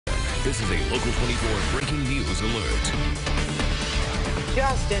This is a Local 24 breaking news alert.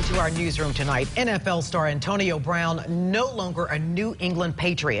 Just into our newsroom tonight, NFL star Antonio Brown no longer a New England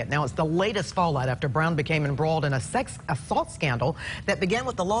Patriot. Now, it's the latest fallout after Brown became embroiled in a sex assault scandal that began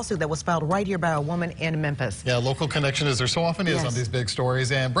with the lawsuit that was filed right here by a woman in Memphis. Yeah, local connection, as there so often is on these big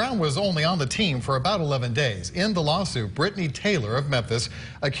stories. And Brown was only on the team for about 11 days. In the lawsuit, Brittany Taylor of Memphis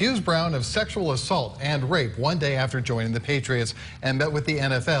accused Brown of sexual assault and rape one day after joining the Patriots and met with the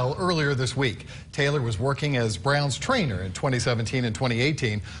NFL earlier this week. Taylor was working as Brown's trainer in 2017 and 2018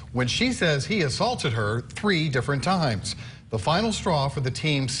 when she says he assaulted her 3 different times. The final straw for the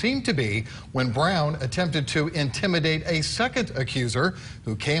team seemed to be when Brown attempted to intimidate a second accuser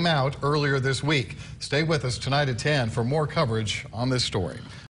who came out earlier this week. Stay with us tonight at 10 for more coverage on this story.